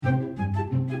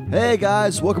Hey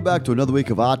guys, welcome back to another week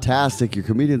of Autastic, your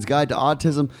comedian's guide to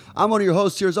autism. I'm one of your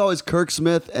hosts here as always, Kirk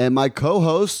Smith, and my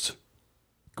co-host...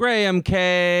 Graham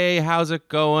K. How's it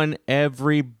going,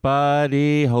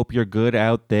 everybody? Hope you're good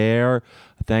out there.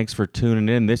 Thanks for tuning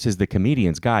in. This is the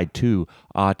Comedian's Guide to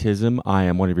Autism. I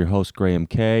am one of your hosts, Graham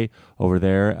K. Over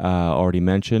there, already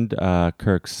mentioned,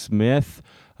 Kirk Smith.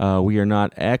 We are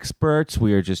not experts.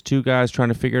 We are just two guys trying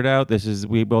to figure it out.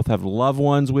 We both have loved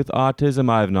ones with autism.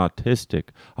 I have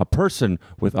a person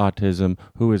with autism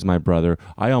who is my brother.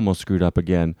 I almost screwed up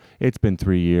again. It's been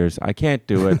 3 years. I can't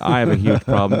do it. I have a huge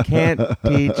problem. Can't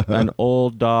teach an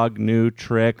old dog new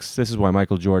tricks. This is why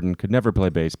Michael Jordan could never play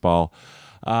baseball.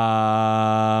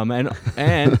 And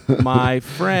my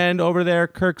friend over there,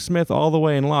 Kirk Smith, all the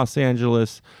way in Los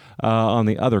Angeles, on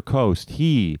the other coast,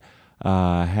 he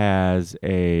has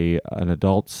an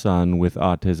adult son with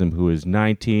autism who is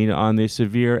 19 on the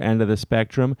severe end of the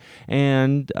spectrum.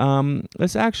 And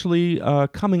that's actually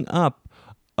coming up.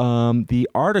 The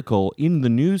article in the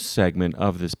news segment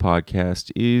of this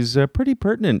podcast is pretty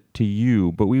pertinent to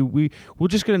you, but we're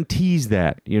just going to tease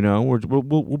that,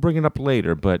 we'll bring it up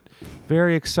later, but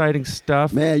very exciting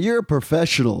stuff. Man, you're a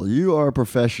professional. You are a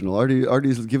professional.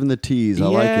 Artie's giving the tease. I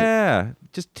like it. Yeah,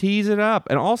 just tease it up.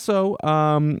 And also,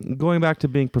 going back to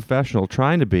being professional,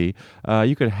 trying to be,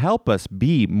 you could help us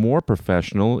be more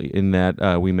professional in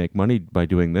that we make money by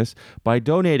doing this by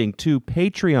donating to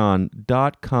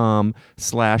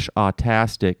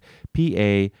patreon.com/autastic,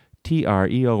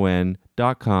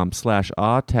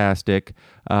 patreon.com/autastic.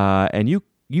 And you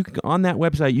can, on that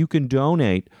website, you can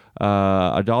donate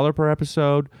 $1 per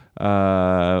episode,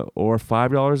 or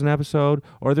 $5 an episode,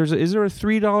 or is there a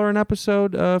 $3 an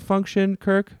episode function,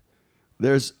 Kirk?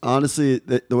 There's honestly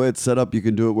the way it's set up, you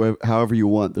can do it however you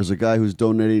want. There's a guy who's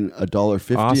donating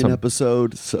 $1.50 an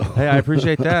episode. So hey, I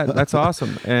appreciate that. That's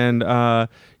awesome. And so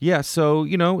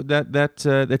that's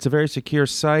a very secure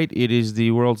site. It is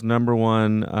the world's number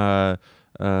one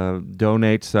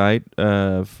donate site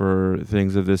for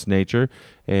things of this nature.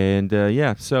 And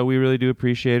so we really do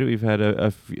appreciate it. We've had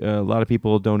a lot of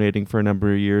people donating for a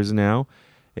number of years now.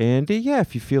 And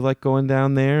if you feel like going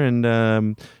down there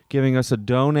and giving us a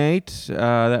donate,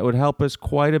 that would help us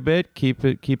quite a bit. Keep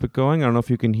it going. I don't know if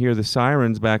you can hear the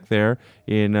sirens back there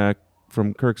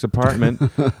from Kirk's apartment,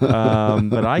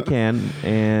 but I can.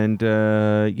 And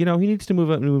he needs to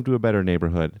move to a better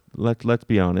neighborhood. Let's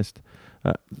be honest.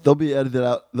 They'll be edited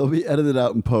out. They'll be edited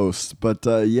out in post. But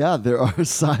there are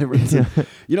sirens. And,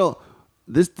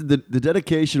 the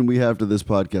dedication we have to this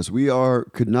podcast. We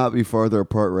could not be farther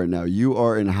apart right now. You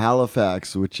are in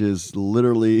Halifax, which is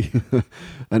literally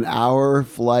an hour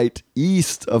flight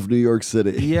east of New York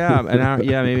City. Yeah, an hour.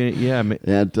 Yeah, maybe. Yeah, maybe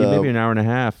an hour and a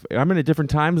half. I'm in a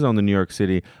different time zone than New York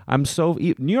City.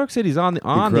 New York City's on the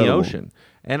ocean,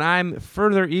 and I'm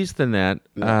further east than that.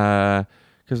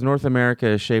 Because North America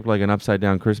is shaped like an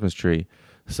upside-down Christmas tree.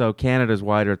 So Canada's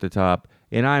wider at the top.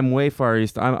 And I'm way far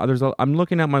east. I'm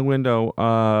looking out my window.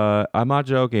 I'm not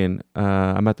joking.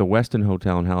 I'm at the Westin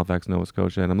Hotel in Halifax, Nova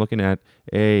Scotia, and I'm looking at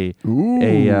a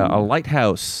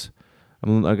lighthouse.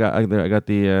 I got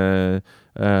the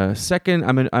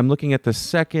second. I'm looking at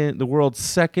the world's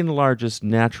second largest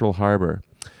natural harbor.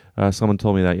 Someone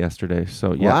told me that yesterday.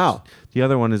 So yeah. Wow. The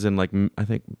other one is in I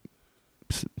think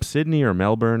Sydney or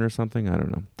Melbourne or something. I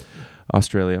don't know.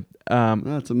 Australia.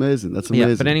 That's amazing. That's amazing.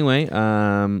 Yeah, but anyway,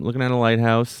 looking at a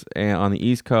lighthouse on the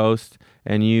East Coast,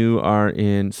 and you are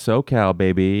in SoCal,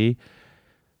 baby.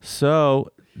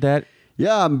 So that...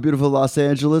 Yeah, I'm in beautiful Los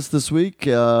Angeles this week.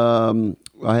 I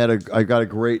got a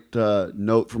great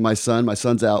note from my son. My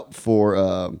son's out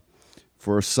for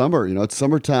summer. It's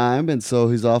summertime, and so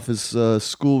he's off his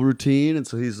school routine, and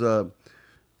so he's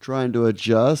trying to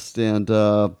adjust, and...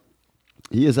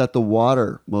 he is at the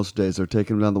water most days. They're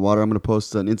taking him down the water. I'm going to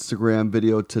post an Instagram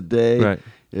video today. Right.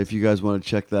 If you guys want to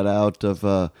check that out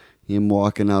of him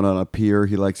walking out on a pier.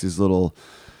 He likes his little...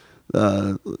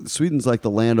 Sweden's like the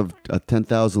land of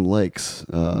 10,000 lakes.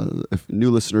 If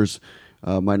new listeners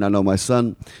might not know, my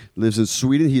son lives in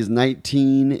Sweden. He's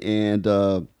 19 and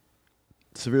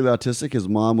severely autistic. His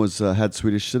mom had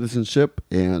Swedish citizenship,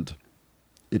 and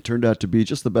it turned out to be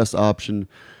just the best option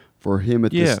for him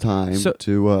at this time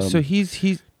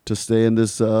to stay in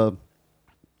this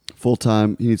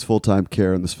full-time. He needs full-time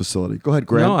care in this facility. Go ahead,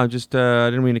 Graham. No, I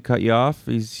didn't mean to cut you off.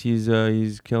 He's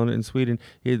killing it in Sweden.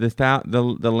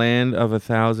 The land of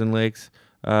 1,000 lakes.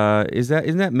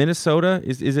 Isn't that Minnesota?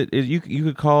 You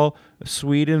could call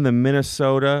Sweden the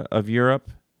Minnesota of Europe?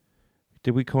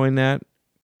 Did we coin that?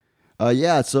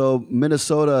 So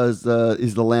Minnesota is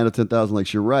the land of 10,000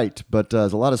 lakes. You're right, but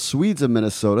there's a lot of Swedes in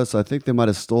Minnesota, so I think they might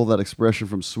have stole that expression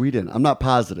from Sweden. I'm not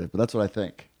positive, but that's what I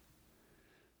think.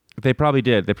 They probably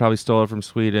did. They probably stole it from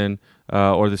Sweden,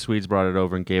 or the Swedes brought it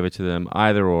over and gave it to them.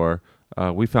 Either or,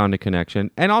 we found a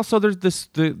connection. And also, there's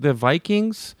the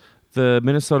Vikings. The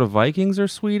Minnesota Vikings are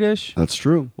Swedish. That's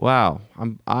true. Wow,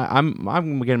 I'm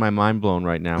getting my mind blown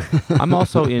right now. I'm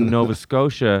also in Nova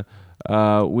Scotia,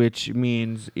 which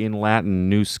means in Latin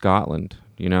New Scotland.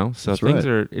 You know, so That's things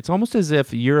right. are. It's almost as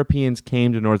if Europeans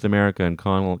came to North America and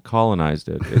colonized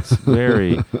it. It's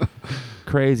very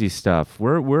crazy stuff.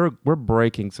 We're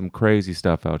breaking some crazy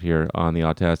stuff out here on the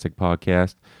Autastic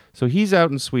Podcast. So he's out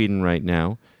in Sweden right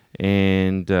now,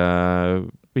 and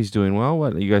he's doing well.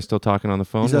 What, are you guys still talking on the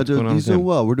phone? He's doing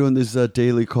well. We're doing these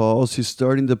daily calls. He's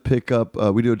starting to pick up.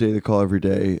 We do a daily call every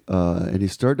day, and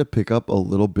he's starting to pick up a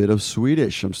little bit of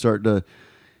Swedish. I'm starting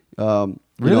to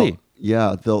Really?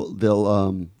 Yeah,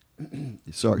 they'll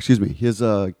sorry, excuse me. His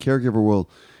caregiver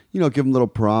will, give him little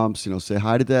prompts. Say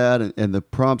hi to dad, and the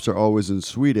prompts are always in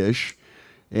Swedish.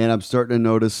 And I'm starting to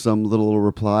notice some little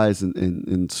replies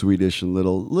in Swedish and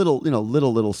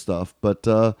little stuff. But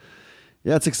yeah,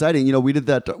 it's exciting. We did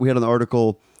that. We had an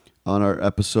article on our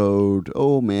episode.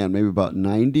 Oh man, maybe about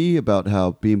 90 about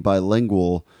how being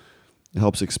bilingual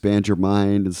helps expand your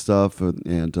mind and stuff.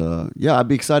 And yeah, I'd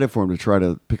be excited for him to try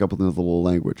to pick up another little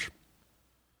language.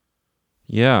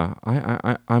 Yeah,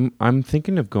 I'm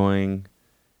thinking of going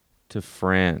to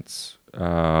France.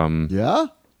 Yeah?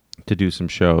 To do some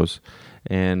shows,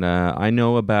 and I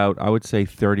know about, I would say,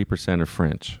 30% of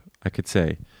French, I could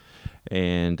say,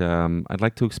 and I'd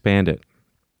like to expand it.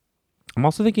 I'm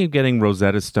also thinking of getting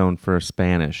Rosetta Stone for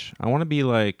Spanish. I want to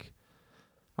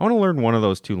learn one of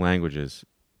those two languages.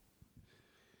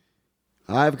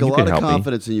 I have a lot of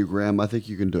confidence in you, Graham. I think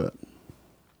you can do it.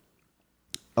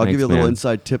 I'll give you a little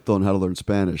inside tip, though, on how to learn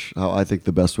Spanish, how I think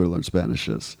the best way to learn Spanish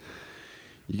is.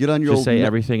 You get on your Just say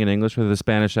everything in English with a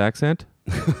Spanish accent?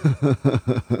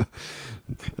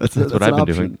 That's what I've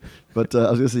been doing. But I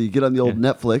was going to say, you get on the old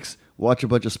Netflix, watch a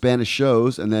bunch of Spanish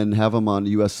shows, and then have them on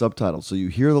U.S. subtitles. So you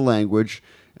hear the language,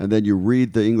 and then you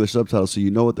read the English subtitles so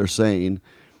you know what they're saying.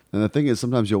 And the thing is,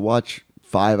 sometimes you'll watch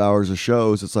 5 hours of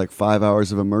shows. It's like 5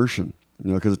 hours of immersion,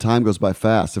 because the time goes by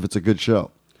fast if it's a good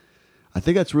show. I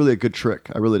think that's really a good trick.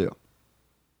 I really do.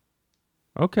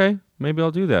 Okay, maybe I'll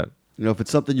do that. If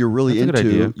it's something you're really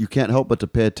into, you can't help but to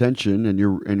pay attention, and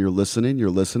you're listening.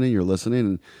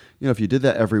 And if you did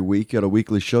that every week, you had a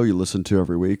weekly show you listen to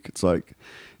every week, it's like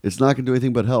it's not going to do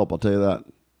anything but help. I'll tell you that.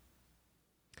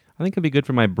 I think it'd be good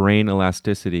for my brain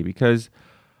elasticity, because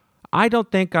I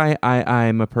don't think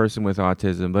I'm a person with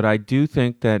autism, but I do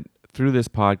think that through this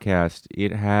podcast,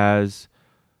 it has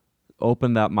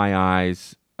opened up my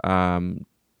eyes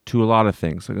to a lot of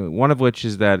things. One of which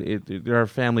is that there are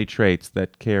family traits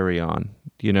that carry on,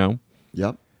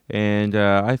 Yep. And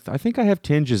I think I have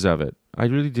tinges of it. I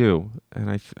really do. And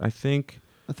I think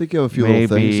you have a few little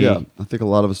things. Yeah. I think a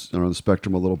lot of us are on the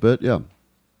spectrum a little bit. Yeah.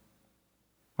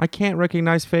 I can't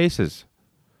recognize faces.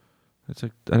 It's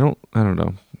like, I don't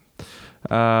know.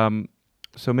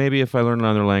 So maybe if I learn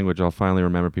another language, I'll finally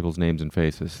remember people's names and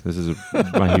faces. This is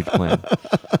my huge plan.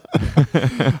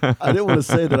 I didn't want to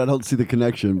say that I don't see the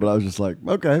connection, but I was just like,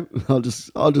 okay, I'll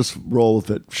just roll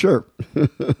with it. Sure.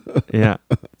 Yeah.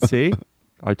 See?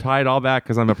 I tie it all back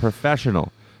because I'm a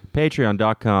professional.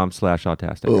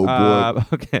 Patreon.com/autastic. Oh, boy.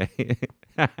 Okay.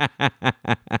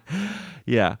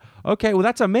 Yeah. Okay, well,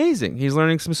 that's amazing. He's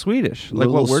learning some Swedish. Like,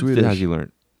 what words has he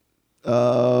learned?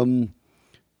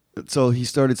 So he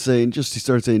started saying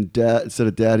dad instead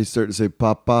of dad. He started to say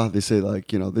papa. They say they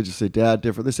just say dad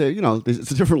different. They say, it's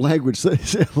a different language. So they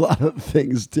say a lot of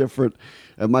things different.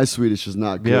 And my Swedish is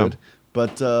not good. Yeah.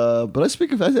 But I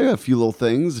think a few little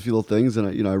things,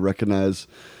 and I recognize,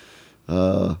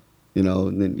 and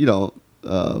then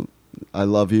I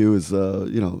love you is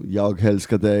jag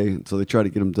älskar dig. So they try to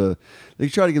get him to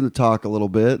talk a little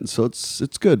bit, and so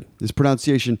it's good. His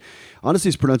pronunciation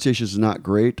is not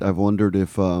great. I've wondered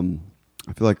if I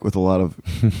feel like with a lot of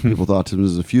people with autism,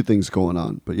 there's a few things going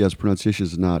on, but yes, pronunciation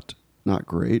is not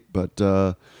great. But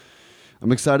I'm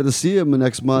excited to see him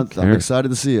next month. I'm excited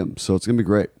to see him, so it's gonna be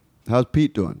great. How's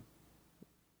Pete doing?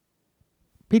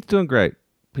 Pete's doing great.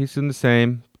 Pete's doing the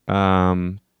same.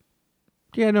 No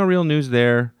real news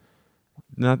there.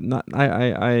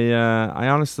 I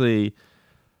honestly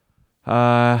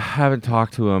haven't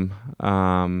talked to him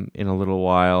in a little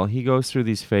while. He goes through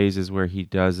these phases where he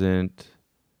doesn't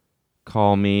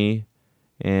call me,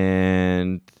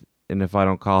 and if I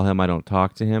don't call him, I don't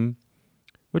talk to him,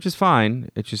 which is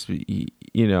fine. It's just he's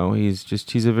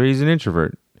an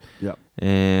introvert. Yeah.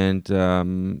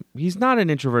 And he's not an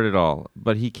introvert at all,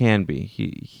 but he can be.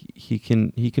 He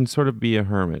can sort of be a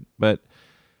hermit, but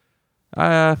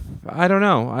I don't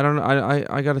know. I don't.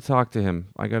 I got to talk to him.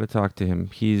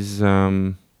 He's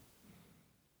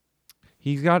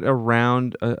got a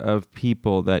round of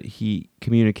people that he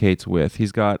communicates with.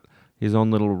 He's got his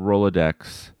own little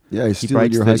Rolodex. Yeah, he's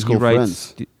stealing your high school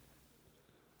friends.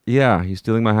 Yeah, he's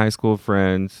stealing my high school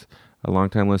friends.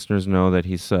 Longtime listeners know that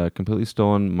he's completely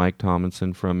stolen Mike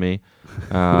Tomlinson from me.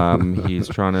 He's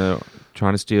trying to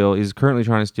steal. He's currently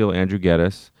trying to steal Andrew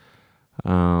Geddes.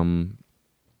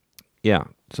 Yeah,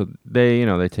 so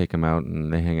they take him out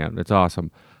and they hang out. It's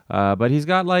awesome. But he's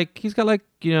got like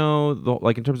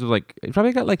in terms of like, he's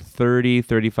probably got like 30,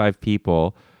 35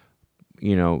 people,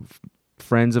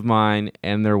 friends of mine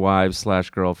and their wives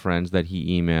 / girlfriends that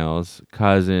he emails,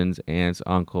 cousins, aunts,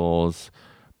 uncles,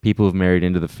 people who've married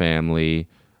into the family,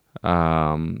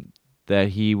 that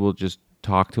he will just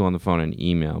talk to on the phone and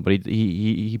email. But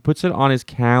he puts it on his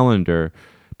calendar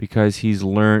because he's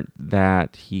learned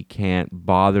that he can't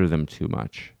bother them too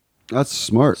much. That's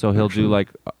smart. So he'll do like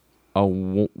a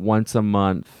once a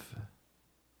month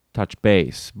touch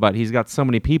base. But he's got so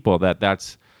many people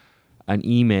that's an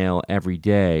email every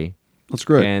day. That's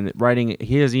great. And writing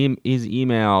his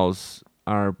emails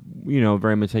are,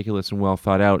 very meticulous and well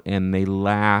thought out, and they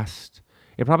last.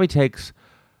 It probably takes,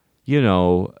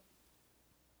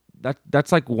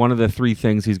 that's like one of the 3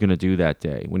 things he's going to do that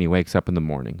day when he wakes up in the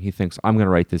morning. He thinks, I'm going to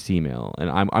write this email, and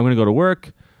I'm going to go to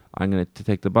work. I'm going to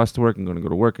take the bus to work. I'm going to go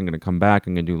to work. I'm going to come back.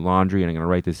 I'm going to do laundry, and I'm going to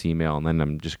write this email, and then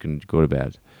I'm just going to go to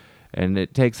bed. And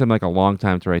it takes him like a long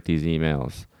time to write these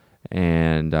emails,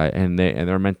 and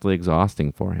they're mentally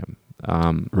exhausting for him.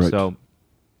 Right. So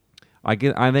I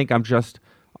think I'm just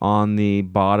on the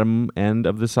bottom end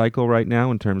of the cycle right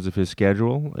now in terms of his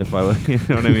schedule. If I, you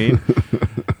know what I mean.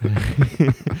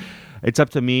 It's up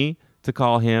to me to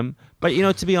call him. But,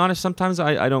 to be honest, sometimes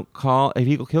I don't call.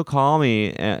 If he'll call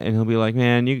me and he'll be like,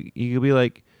 man, you could be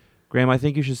like, Graham, I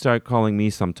think you should start calling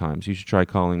me sometimes. You should try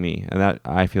calling me. And that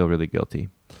I feel really guilty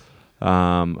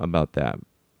about that.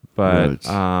 But,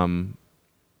 right.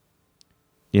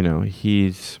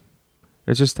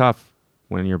 It's just tough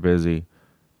when you're busy.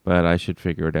 But I should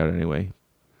figure it out anyway.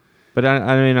 But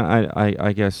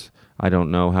I guess I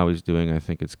don't know how he's doing. I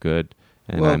think it's good.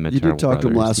 And Well, you did talk to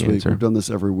him last week. We've done this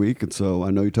every week, and so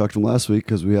I know you talked to him last week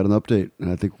because we had an update,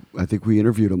 and I think we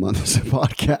interviewed him on this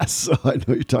podcast. So I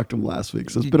know you talked to him last week.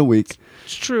 So it's been a week.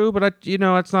 It's true, but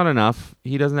it's not enough.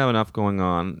 He doesn't have enough going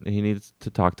on. He needs to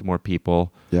talk to more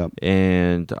people. Yeah,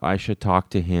 and I should talk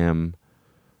to him.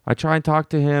 I try and talk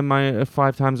to him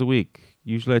 5 times a week.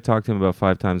 Usually, I talk to him about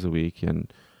 5 times a week,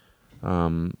 and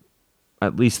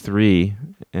at least 3,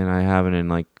 and I haven't in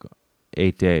like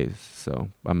 8 days. So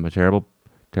I'm a terrible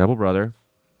brother.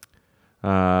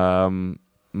 I know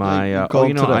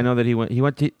that he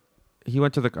went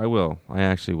to the. I will. I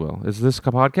actually will. This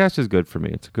podcast is good for me.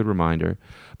 It's a good reminder.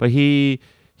 But he.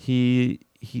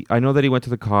 I know that he went to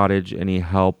the cottage and he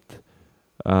helped.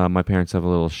 My parents have a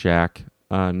little shack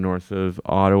north of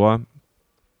Ottawa,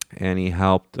 and he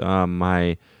helped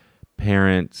my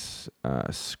parents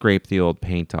scrape the old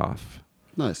paint off.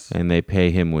 Nice. And they pay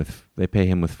him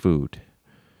with food.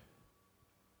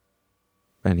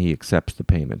 And he accepts the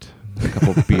payment. A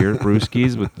couple of beer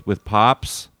brewskis with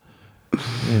pops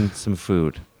and some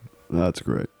food. That's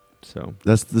great. So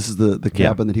this is the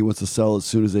cabin that he wants to sell as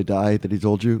soon as they die that he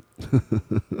told you?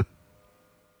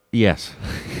 Yes.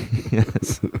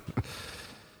 Yes.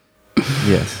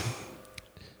 Yes.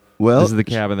 Well, this is the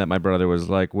cabin that my brother was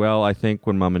like, well, I think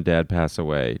when mom and dad pass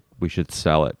away, we should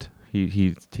sell it.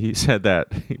 He said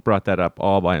that. He brought that up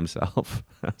all by himself.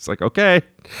 I was like, okay.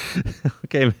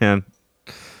 Okay, man.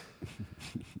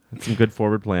 That's some good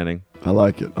forward planning. I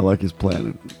like it. I like his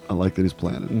planning. I like that he's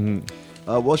planning.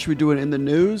 Mm-hmm. What should we do in the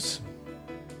news?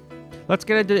 Let's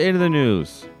get into the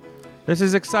news. This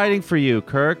is exciting for you,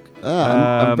 Kirk.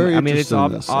 I'm very interested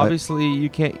in this. Obviously, you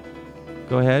can't...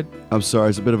 Go ahead. I'm sorry.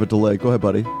 It's a bit of a delay. Go ahead,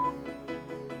 buddy.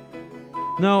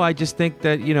 No, I just think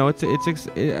that,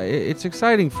 it's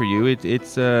exciting for you.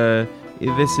 This is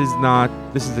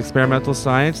experimental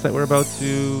science that we're about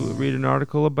to read an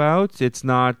article about. It's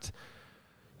not...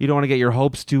 You don't want to get your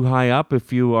hopes too high up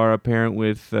if you are a parent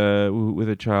with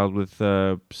a child with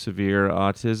severe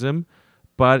autism.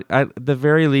 But at the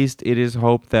very least, it is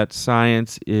hope that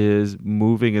science is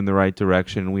moving in the right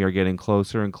direction. We are getting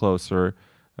closer and closer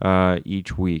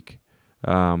each week.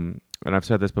 And I've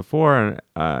said this before, and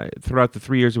throughout the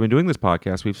 3 years we've been doing this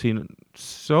podcast, we've seen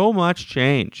so much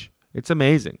change. It's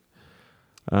amazing.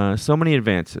 So many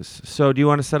advances. So do you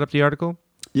want to set up the article?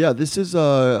 Yeah, this is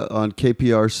on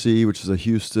KPRC, which is a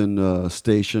Houston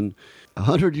station. A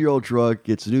 100-year-old drug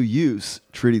gets new use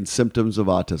treating symptoms of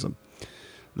autism.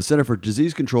 The Center for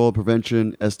Disease Control and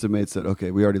Prevention estimates that,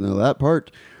 okay, we already know that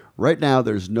part. Right now,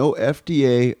 there's no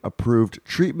FDA-approved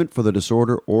treatment for the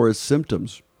disorder or its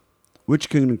symptoms, which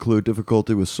can include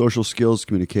difficulty with social skills,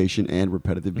 communication, and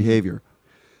repetitive behavior.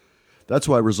 That's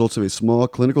why results of a small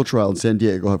clinical trial in San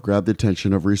Diego have grabbed the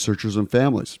attention of researchers and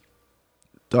families.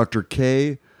 Dr.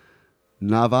 K.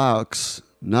 Navax,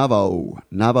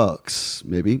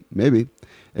 maybe,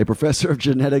 a professor of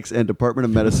genetics and Department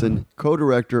of Medicine,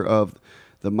 co-director of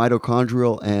the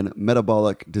Mitochondrial and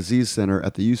Metabolic Disease Center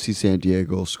at the UC San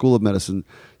Diego School of Medicine,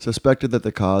 suspected that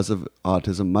the cause of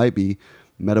autism might be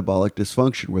metabolic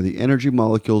dysfunction, where the energy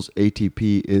molecules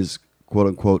ATP is,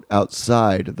 quote-unquote,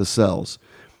 outside the cells.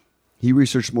 He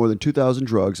researched more than 2,000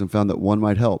 drugs and found that one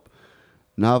might help.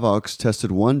 Navox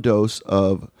tested one dose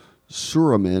of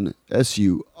Suramin,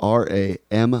 Suramin,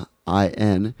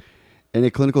 in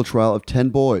a clinical trial of 10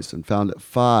 boys and found that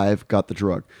 5 got the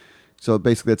drug. So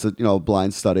basically, it's a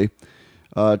blind study.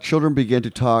 Children began to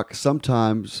talk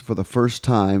sometimes for the first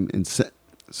time in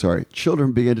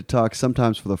children began to talk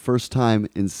sometimes for the first time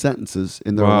in sentences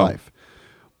in their life.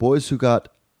 Boys who got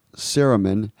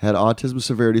Suramin had autism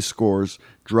severity scores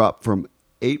drop from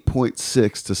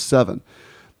 8.6 to 7,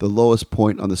 the lowest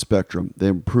point on the spectrum. They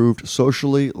improved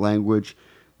socially, language,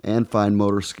 and fine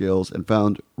motor skills and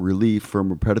found relief from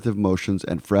repetitive motions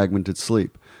and fragmented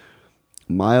sleep.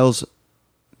 Miles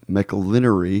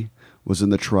McIlnerry was in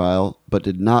the trial but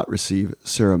did not receive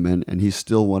Suramin, and he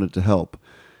still wanted to help.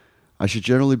 I should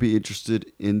generally be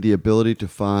interested in the ability to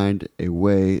find a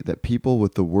way that people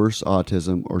with the worst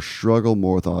autism or struggle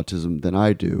more with autism than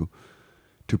I do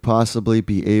to possibly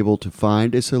be able to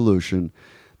find a solution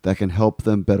that can help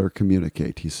them better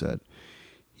communicate, he said.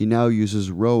 He now uses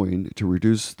rowing to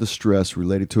reduce the stress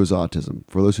related to his autism.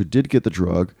 For those who did get the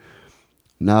drug,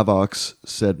 Navox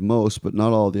said most, but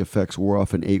not all, of the effects wore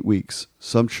off in 8 weeks.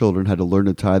 Some children had to learn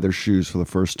to tie their shoes for the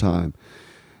first time,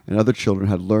 and other children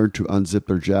had learned to unzip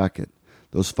their jacket.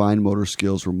 Those fine motor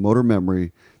skills were motor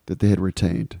memory that they had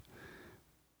retained.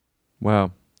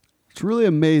 Wow. It's really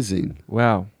amazing.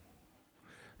 Wow.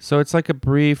 So it's like a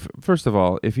brief, first of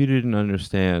all, if you didn't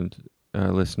understand,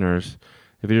 listeners,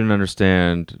 if you didn't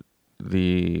understand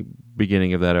the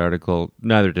beginning of that article,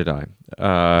 neither did I.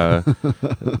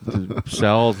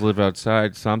 Cells live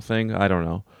outside something, I don't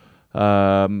know.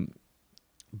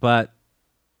 But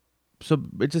so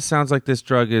it just sounds like this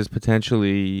drug is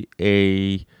potentially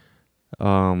it's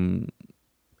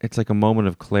like a moment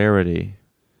of clarity.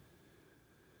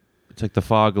 It's like the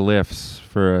fog lifts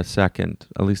for a second,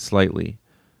 at least slightly,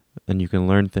 and you can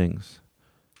learn things.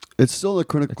 It's still the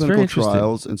clinical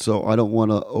trials, and so I don't want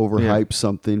to overhype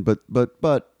something, but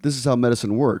this is how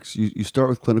medicine works. You start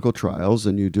with clinical trials,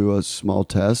 and you do a small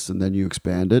test, and then you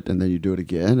expand it, and then you do it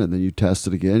again, and then you test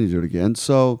it again, you do it again.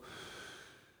 So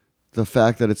the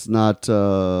fact that it's not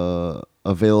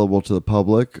available to the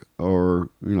public, or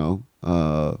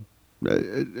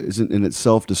isn't in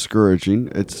itself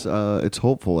discouraging. It's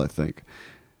hopeful, I think.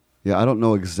 Yeah, I don't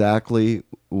know exactly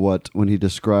when he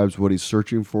describes what he's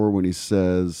searching for, when he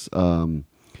says, I'm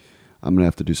going to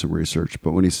have to do some research,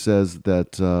 but when he says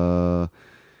that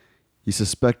he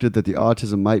suspected that the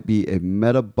autism might be a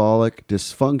metabolic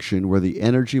dysfunction where the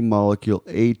energy molecule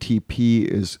ATP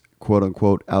is, quote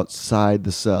unquote, outside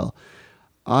the cell.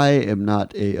 I am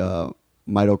not a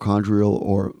mitochondrial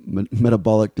or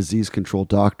metabolic disease control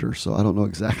doctor, so I don't know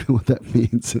exactly what that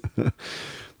means.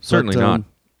 Certainly not.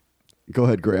 Go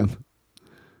ahead, Graham.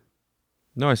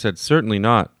 No, I said certainly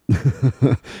not.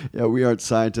 Yeah, we aren't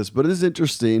scientists, but it is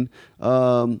interesting.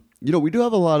 We do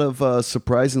have a lot of,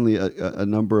 surprisingly, a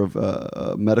number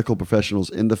of medical professionals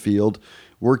in the field.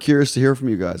 We're curious to hear from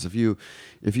you guys. If you've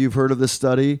heard of this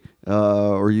study,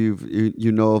 or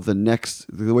you know of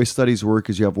the way studies work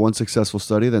is you have one successful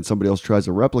study, then somebody else tries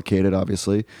to replicate it,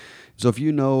 obviously. So if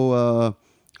you know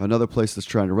another place that's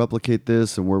trying to replicate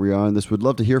this and where we are on this, we'd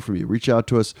love to hear from you. Reach out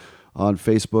to us on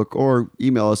Facebook or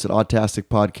email us at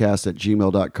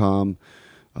autasticpodcast@gmail.com.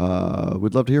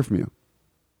 We'd love to hear from you.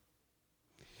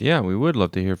 Yeah, we would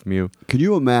love to hear from you. Can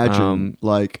you imagine,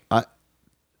 I'm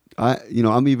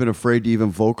even afraid to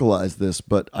even vocalize this,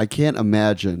 but I can't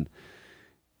imagine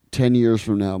 10 years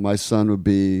from now, my son would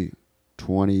be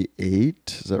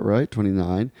 28, is that right?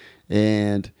 29.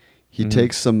 And he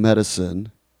takes some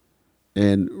medicine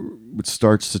and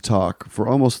starts to talk for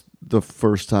almost the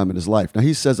first time in his life. Now,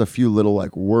 he says a few little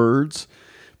words,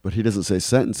 but he doesn't say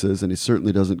sentences, and he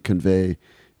certainly doesn't convey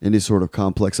any sort of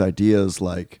complex ideas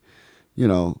like,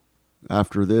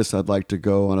 after this, I'd like to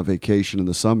go on a vacation in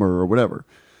the summer or whatever.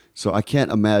 So I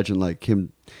can't imagine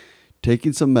him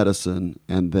taking some medicine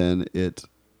and then it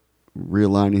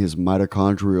realigning his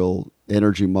mitochondrial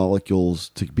energy molecules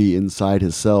to be inside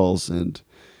his cells and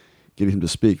getting him to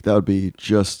speak. That would be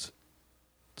just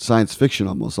science fiction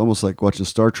almost like watching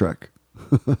Star Trek.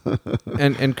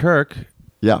 and Kirk,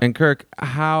 Yeah. and Kirk,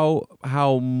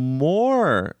 how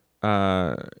more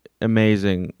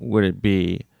amazing would it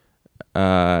be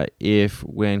if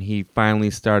when he finally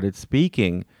started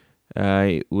speaking,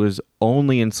 it was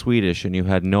only in Swedish and you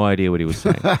had no idea what he was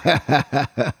saying?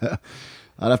 I'd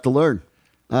have to learn.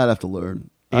 I'd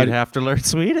You'd have to learn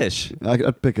Swedish.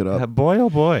 I'd pick it up. Boy, oh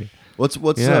boy. What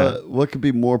could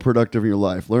be more productive in your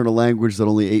life? Learn a language that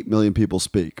only 8 million people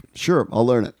speak. Sure, I'll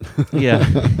learn it. Yeah.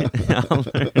 I'll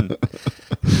learn.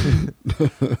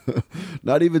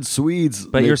 Not even Swedes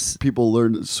But people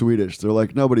learn Swedish. They're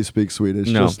like, nobody speaks Swedish.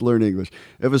 No. Just learn English.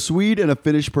 If a Swede and a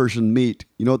Finnish person meet,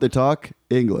 you know what they talk?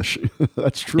 English.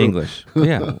 That's true. English.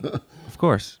 Yeah, of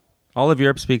course. All of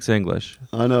Europe speaks English.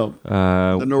 I know.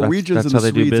 The Norwegians that's and how the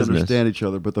they do Swedes business. understand each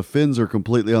other, but the Finns are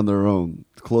completely on their own.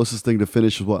 The closest thing to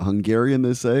Finnish is what? Hungarian,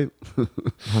 they say?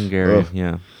 Hungarian, Oh.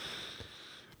 yeah.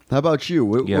 How about you?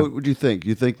 What would you think?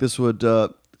 You think this would...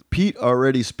 Pete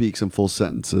already speaks in full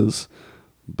sentences,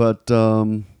 but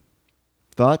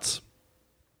thoughts?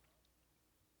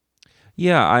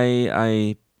 Yeah,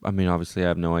 I mean, obviously, I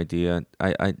have no idea.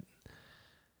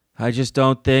 I just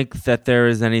don't think that there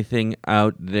is anything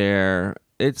out there.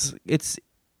 It's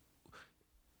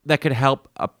that could help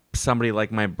somebody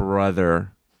like my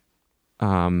brother,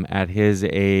 at his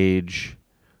age,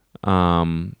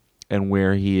 and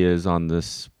where he is on the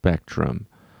spectrum.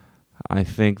 I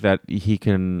think that he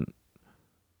can,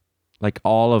 like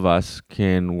all of us,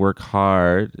 can work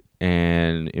hard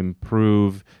and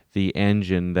improve the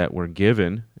engine that we're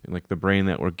given, like the brain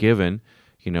that we're given,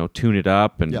 tune it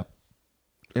up and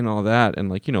all that.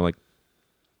 And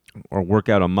or work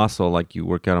out a muscle like you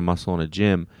work out a muscle in a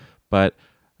gym. But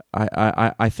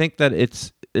I think that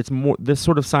it's more, this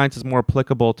sort of science is more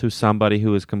applicable to somebody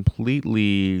who is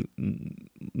completely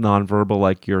nonverbal,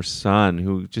 like your son,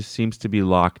 who just seems to be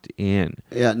locked in.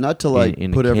 Yeah, not to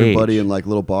in put a everybody cage. in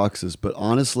little boxes, but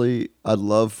honestly, I'd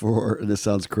love for, and this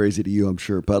sounds crazy to you, I'm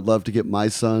sure, but I'd love to get my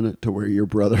son to where your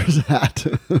brother's at.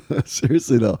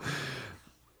 Seriously though.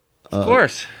 Of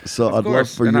course. So Of I'd love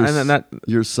course. for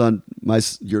your son.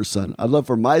 I'd love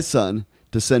for my son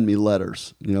to send me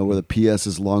letters, where the PS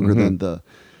is longer than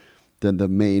the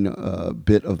main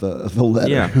bit of the letter.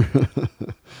 Yeah.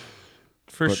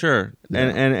 For sure.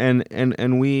 Yeah.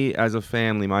 And we as a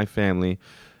family,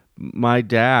 my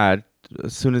dad,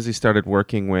 as soon as he started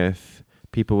working with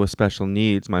people with special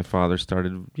needs, my father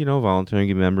started, volunteering,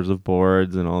 being members of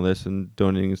boards and all this and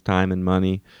donating his time and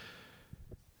money.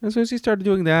 As soon as he started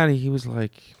doing that, he was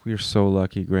like, "We're so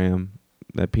lucky, Graham,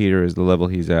 that Peter is the level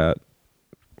he's at.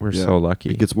 We're so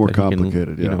lucky." It gets more that he can,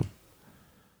 complicated,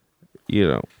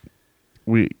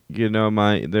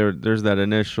 there's that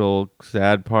initial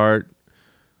sad part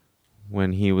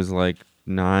when he was like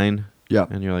 9. Yeah.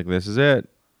 And you're like, this is it.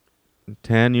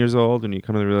 10 years old, and you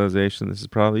come to the realization this is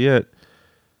probably it.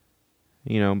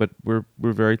 But we're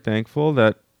very thankful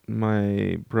that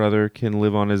my brother can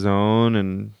live on his own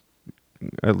and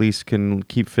at least can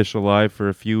keep fish alive for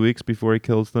a few weeks before he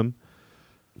kills them.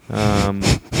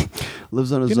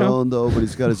 Lives on his own though, but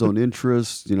he's got his own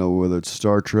interests, whether it's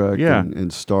Star Trek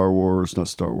and Star Wars, not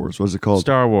Star Wars. What is it called?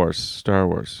 Star Wars.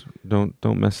 Don't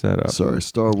mess that up. Sorry,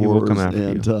 Star He will Wars come after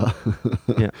and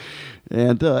you.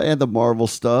 and the Marvel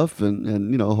stuff and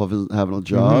having a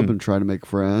job and trying to make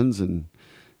friends and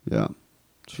yeah.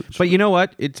 But you know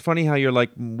what? It's funny how you're like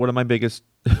one of my biggest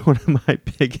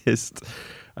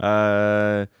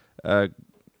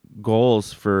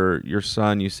goals for your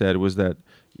son, you said, was that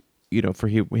for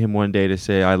him one day to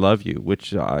say "I love you,"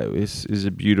 which is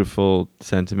a beautiful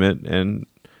sentiment, and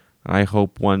I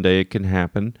hope one day it can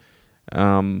happen.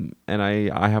 And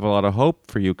I have a lot of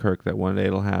hope for you, Kirk, that one day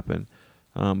it'll happen.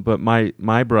 But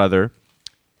my brother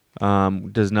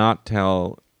does not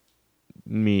tell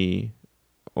me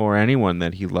or anyone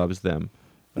that he loves them,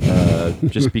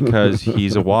 just because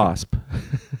he's a wasp.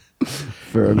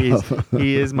 Fair enough.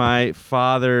 He is my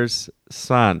father's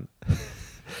son.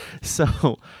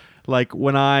 So,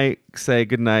 when I say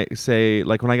goodnight,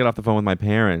 when I get off the phone with my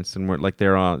parents and we're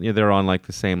they're on the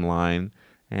same line,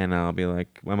 and I'll be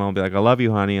like, my mom will be like, "I love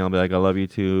you, honey." I'll be like, "I love you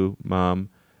too, Mom."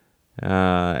 Or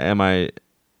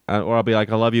I'll be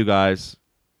like, "I love you guys."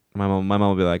 My mom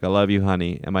will be like, "I love you,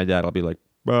 honey," and my dad will be like,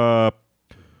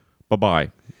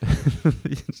 "Bye-bye."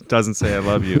 He doesn't say "I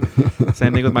love you."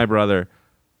 Same thing with my brother.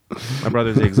 My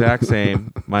brother's the exact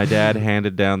same. My dad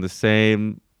handed down the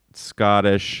same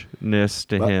Scottishness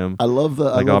to him. I love the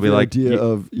Like, I I'll love be the like, idea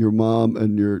of your mom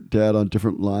and your dad on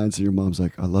different lines, and your mom's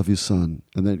like, "I love you, son,"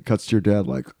 and then it cuts to your dad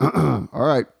like, "All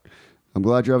right, I'm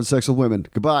glad you're having sex with women.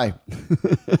 Goodbye."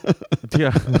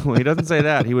 Yeah, well, he doesn't say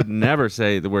that. He would never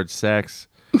say the word sex.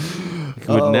 He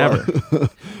would never.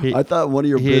 I thought one of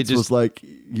your bits was like,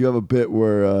 you have a bit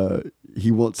where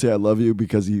he won't say "I love you"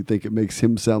 because you think it makes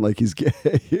him sound like he's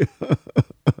gay.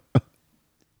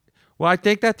 Well, I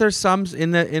think that there's some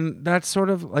in that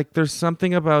sort of like there's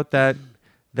something about that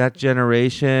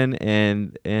generation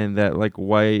and that like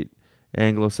white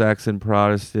Anglo-Saxon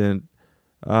Protestant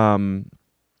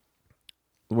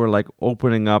were like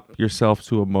opening up yourself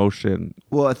to emotion.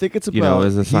 Well, I think it's about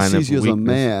as a sign he sees of you as a weakness.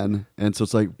 man, and so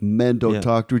it's like men don't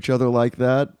talk to each other like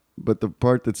that. But the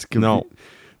part that's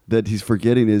that he's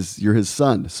forgetting is you're his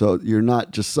son, so you're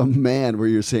not just some man where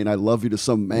you're saying "I love you" to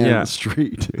some man in the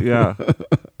street. Yeah,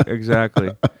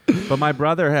 exactly. But my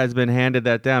brother has been handed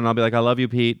that down. I'll be like, "I love you,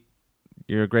 Pete.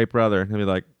 You're a great brother." And he'll be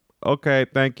like, "Okay,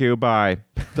 thank you, bye."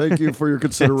 Thank you for your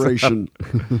consideration.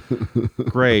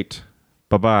 Great,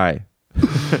 bye.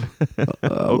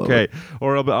 Okay.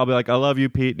 Or I'll be like, "I love you,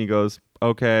 Pete," and he goes,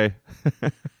 "Okay,"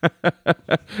 and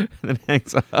then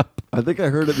hangs up. I think I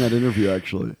heard it in that interview,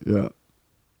 actually. Yeah.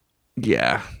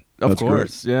 Yeah, of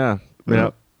course. Great. Yeah.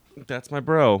 That's my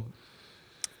bro.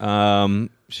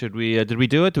 Should we? Did we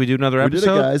do it? Did we do another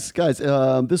episode? We did it, guys.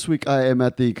 This week I am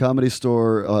at the Comedy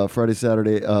Store Friday,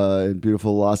 Saturday in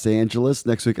beautiful Los Angeles.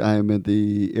 Next week I am at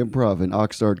the Improv in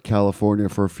Oxnard, California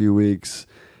for a few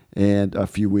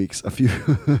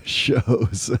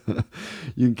shows.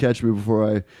 You can catch me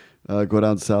before I go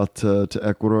down south to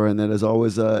Ecuador. And then, as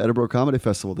always, Edinburgh Comedy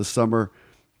Festival this summer.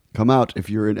 Come out if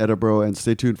you're in Edinburgh, and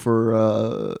stay tuned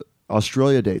for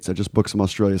Australia dates. I just booked some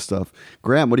Australia stuff.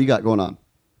 Graham, what do you got going on?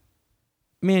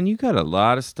 Man, you got a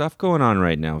lot of stuff going on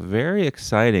right now. Very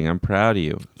exciting. I'm proud of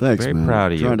you. Thanks, Very man.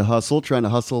 proud of you. Trying to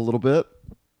hustle a little bit.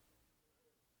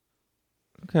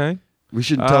 Okay. We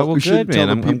should tell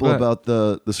the people I'm about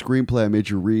the screenplay I made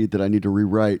you read that I need to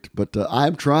rewrite, but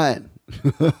I'm trying.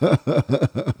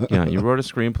 Yeah, you wrote a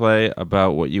screenplay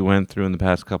about what you went through in the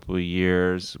past couple of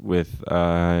years with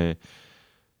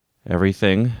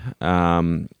everything,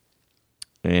 and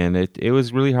it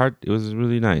was really hard. It was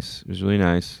really nice. It was really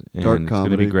nice. And dark it's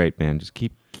comedy. Going to be great, man. Just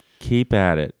keep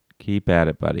at it. Keep at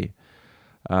it, buddy.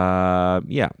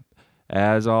 Yeah.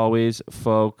 As always,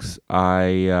 folks,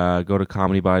 I go to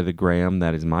Comedy by the Gram.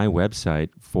 That is my website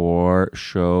for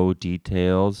show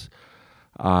details.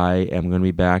 I am going to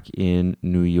be back in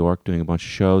New York doing a bunch of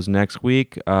shows next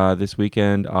week. This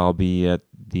weekend, I'll be at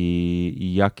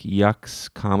the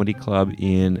Yucks Comedy Club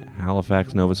in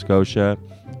Halifax, Nova Scotia.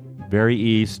 Very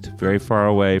east, very far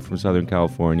away from Southern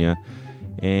California.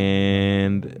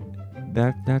 And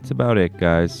that's about it,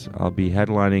 guys. I'll be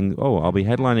headlining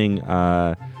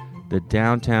the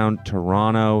downtown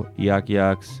Toronto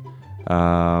Yucks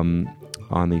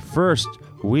on the first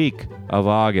week of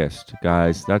August,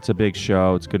 guys. That's a big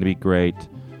show. It's going to be great.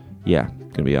 Yeah, it's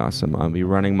going to be awesome. I'll be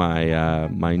running my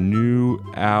my new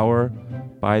hour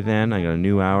by then. I got a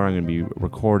new hour. I'm going to be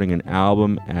recording an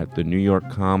album at the New York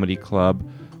Comedy Club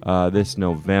this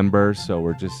November. So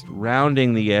we're just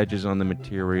rounding the edges on the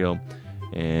material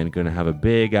and going to have a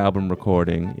big album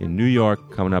recording in New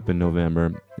York coming up in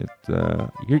November. It's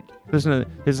going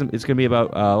to be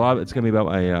about a lot. It's going to be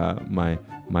about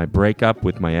my breakup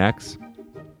with my ex.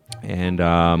 And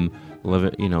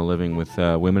living with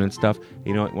women and stuff.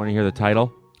 You know, want to hear the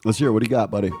title? Let's hear it. What do you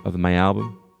got, buddy? Of my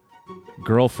album?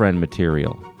 Girlfriend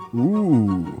Material.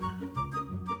 Ooh.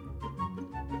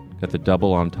 Got the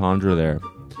double entendre there.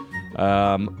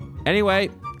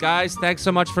 Anyway, guys, thanks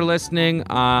so much for listening.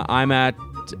 I'm at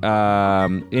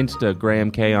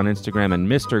Instagram K on Instagram and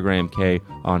Mr. Graham K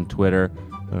on Twitter.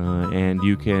 And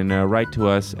you can write to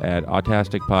us at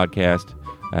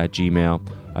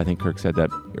autasticpodcast@gmail.com. I think Kirk said that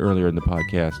earlier in the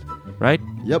podcast, right?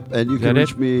 Yep, and you can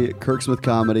reach me, Kirk Smith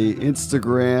Comedy,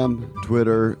 Instagram,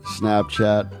 Twitter,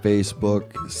 Snapchat,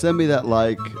 Facebook. Send me that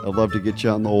like. I'd love to get you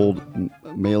on the old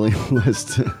mailing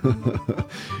list.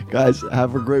 Guys,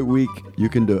 have a great week. You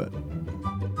can do it.